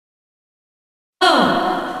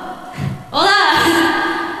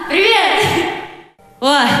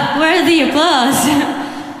What? Where are the applause?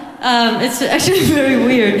 It's actually very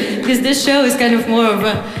weird because this show is kind of more of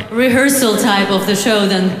a rehearsal type of the show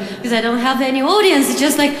than because I don't have any audience. It's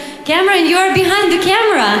just like camera and you're behind the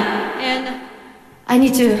camera. And I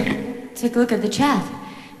need to take a look at the chat.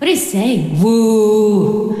 What is he saying?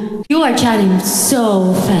 Woo! You are chatting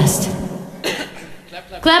so fast.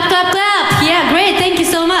 Clap, clap, clap! Yeah, great, thank you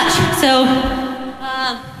so much. So,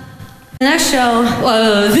 the next show,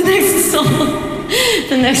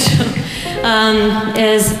 the next show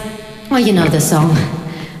is, well, you know the song.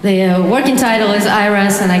 The working title is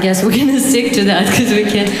Iris, and I guess we're gonna stick to that because we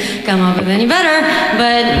can't come up with any better.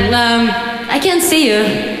 But I can't see you,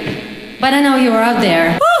 but I know you are out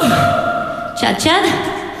there. Woo! Chat,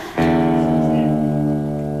 chat.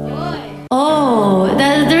 Oh,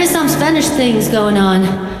 there is some Spanish things going on.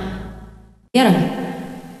 Get 'em.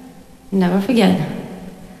 Never forget.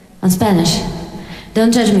 On Spanish.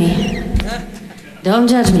 Don't judge me. Don't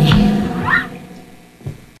judge me.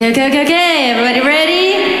 Okay, everybody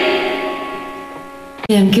ready?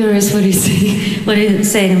 Yeah, I'm curious what he's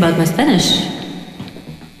saying about my Spanish.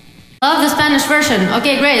 Love the Spanish version.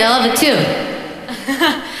 Okay, great, I love it too.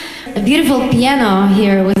 A beautiful piano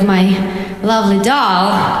here with my lovely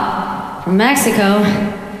doll from Mexico.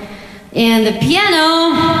 And the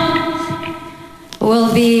piano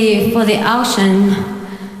will be for the auction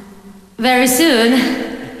very soon.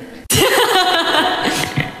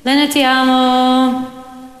 Lena, t.A.T.u.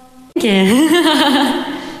 Okay.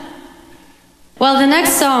 Well, the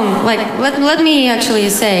next song, let me actually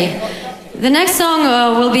say, the next song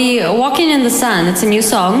will be Walking in the Sun. It's a new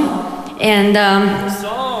song. And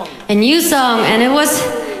a new song, and it was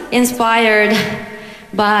inspired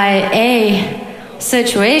by a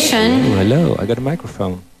situation. Ooh, hello, I got a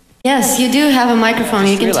microphone. Yes, you do have a microphone,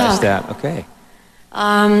 you can talk. That, okay.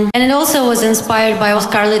 And it also was inspired by what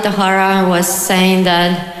Scarlett O'Hara was saying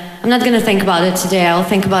that I'm not going to think about it today, I'll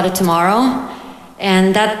think about it tomorrow.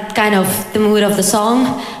 And that kind of the mood of the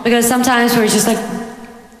song, because sometimes we're just like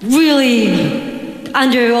really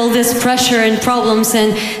under all this pressure and problems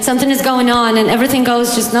and something is going on and everything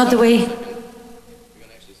goes just not the way.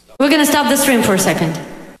 We're going to stop the stream for a second.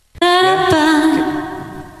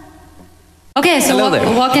 Okay, so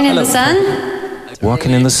Walking in the Sun.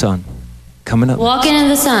 Walking in the Sun. Coming up. Walking in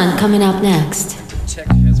the Sun, coming up next. Check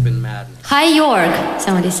has been mad. Hi, York,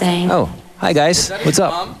 somebody's saying. Oh, hi guys. What's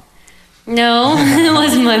up? Mom? No, it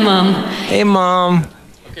wasn't my mom. Hey, Mom.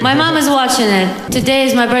 Okay. My mom is watching it. Today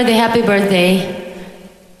is my birthday, happy birthday.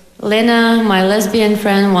 Lena, my lesbian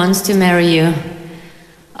friend, wants to marry you.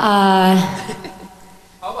 How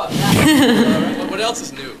about that? What else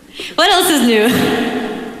is new? What else is new?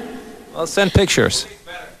 Well, send pictures.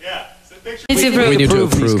 Yeah, send pictures. We need to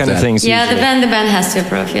approve these kind of things. Yeah, the band has to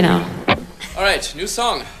approve, you know. All right, new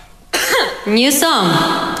song. New song.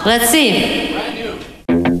 Let's see. Brand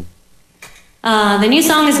new. The new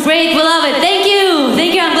song is great. We love it. Thank you.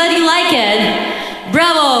 Thank you. I'm glad you like it.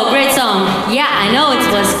 Bravo. Great song. Yeah, I know it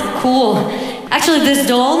was cool. Actually, this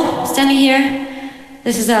doll standing here,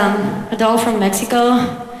 this is a doll from Mexico.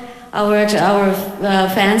 Our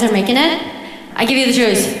fans are making it. I give you the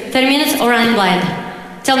choice. 30 minutes or running blind.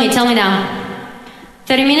 Tell me now.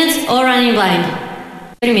 30 minutes or running blind.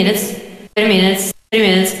 30 minutes. 30 minutes. 30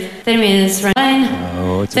 minutes. 30 minutes. Running blind.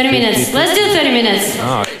 Oh, 30 minutes. Let's do 30 minutes.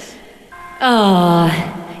 Oh. Oh,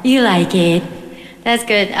 you like it. That's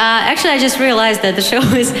good. Actually, I just realized that the show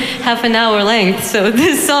is half an hour length, so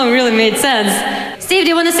this song really made sense. Steve, do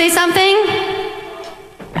you want to say something?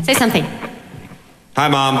 Say something. Hi,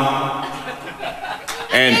 Mom.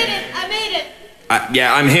 And I made it.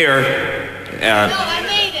 yeah, I'm here. No, I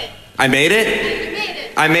made it. I made it? You made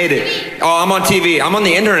it. I made it. Oh, I'm on TV. I'm on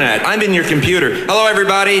the internet. I'm in your computer. Hello,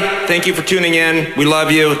 everybody. Thank you for tuning in. We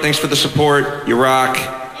love you. Thanks for the support. You rock.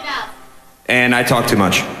 And I talk too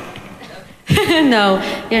much. No,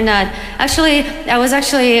 you're not. Actually, I was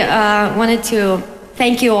wanted to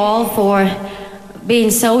thank you all for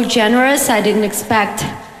being so generous. I didn't expect.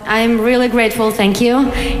 I'm really grateful. Thank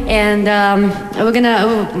you. And we're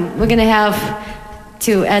gonna have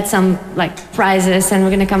to add some prizes, and we're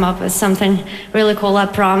gonna come up with something really cool. I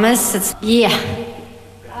promise. Yeah.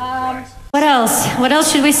 What else? What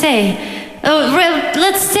else should we say? Oh,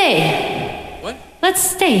 let's stay. What? Let's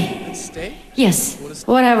stay. Let's stay? Yes.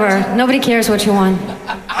 Whatever. Nobody cares what you want.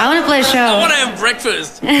 I want to play a show. I want to have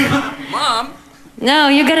breakfast. Mom. No,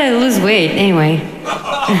 you gotta lose weight anyway.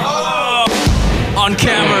 On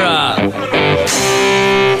camera.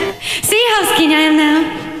 See how skinny I am now?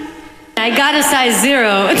 I got a size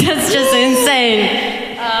 0. That's just insane.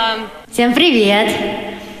 Всем привет.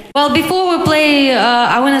 Well, before we play,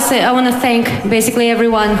 I want to thank basically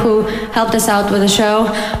everyone who helped us out with the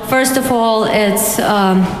show. First of all, it's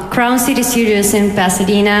Crown City Studios in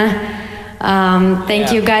Pasadena.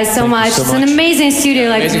 Thank you guys so much. It's an amazing studio,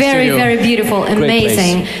 like very beautiful,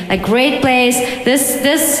 amazing, like great place. This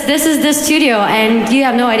is the studio, and you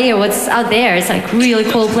have no idea what's out there. It's like really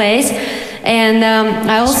cool place. And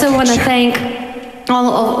I also want to thank,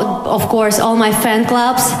 of course, all my fan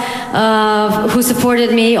clubs who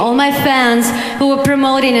supported me, all my fans who were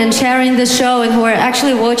promoting and sharing the show and who are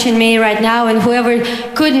actually watching me right now, and whoever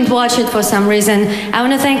couldn't watch it for some reason. I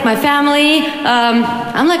want to thank my family.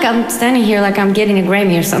 I'm standing here like I'm getting a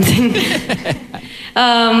Grammy or something.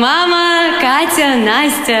 Mama, Katya,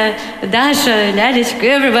 Nastya, Dasha, Lalечка,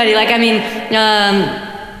 everybody.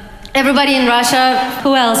 Everybody in Russia.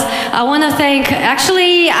 Who else? I want to thank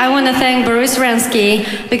Boris Rensky,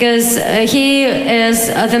 because he is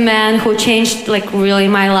the man who changed really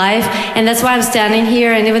my life, and that's why I'm standing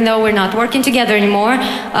here. And even though we're not working together anymore,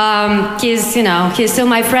 he's still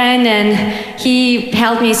my friend, and he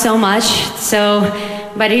helped me so much. So,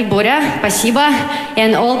 Боря, спасибо,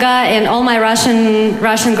 and Olga, and all my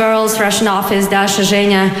Russian girls, Russian office, Dasha,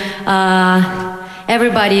 Zhenya.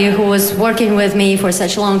 Everybody who was working with me for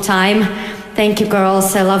such a long time. Thank you,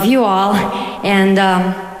 girls. I love you all. And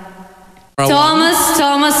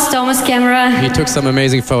Thomas, camera. He took some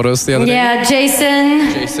amazing photos the other day. Yeah,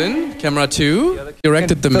 Jason, camera 2.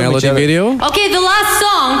 Directed the melody video. Okay, the last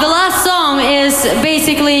song is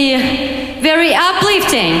basically very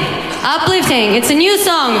uplifting. It's a new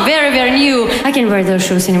song, very new. I can't wear those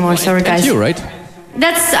shoes anymore. Sorry, guys. It's you, right?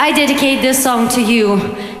 I dedicate this song to you,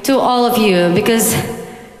 to all of you, because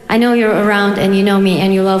I know you're around and you know me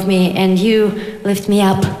and you love me and you lift me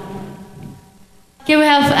up. Okay, we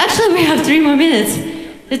have 3 more minutes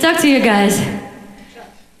to talk to you guys.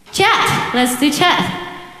 Chat, let's do chat.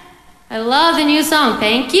 I love the new song,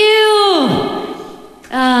 thank you.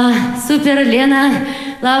 Super, Lena,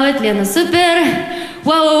 love it, Lena, super.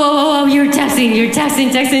 Whoa, you're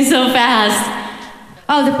texting so fast.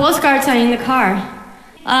 Oh, the postcards are in the car.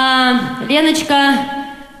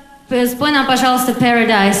 Леночка, спой нам, пожалуйста,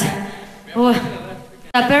 Paradise.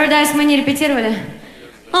 Paradise мы не репетировали.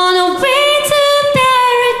 On a way to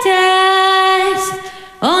paradise,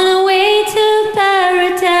 on a way to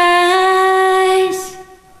paradise.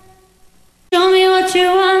 Show me what you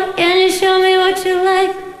want, can you show me what you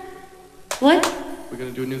like? What? We're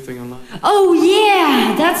gonna do a new thing online. Oh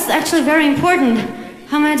yeah, that's actually very important.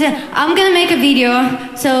 I'm gonna make a video,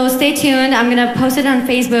 so stay tuned. I'm gonna post it on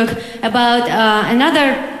Facebook about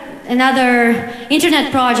another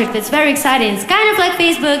internet project that's very exciting. It's kind of like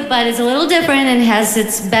Facebook, but it's a little different and has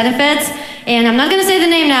its benefits. And I'm not gonna say the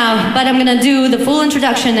name now, but I'm gonna do the full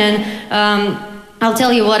introduction, and I'll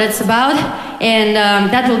tell you what it's about. And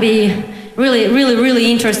that will be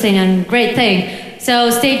really interesting and great thing. So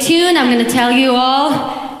stay tuned. I'm gonna tell you all.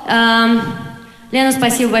 Lena,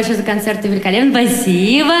 спасибо большое за концерт, ты великолепен,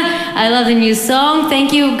 спасибо. I love the new song,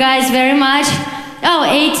 thank you guys very much. Oh,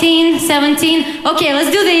 18, 17, okay,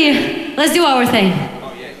 let's do our thing.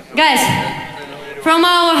 Guys, from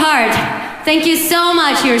our heart, thank you so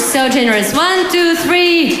much, you're so generous. 1, 2,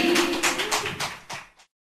 3.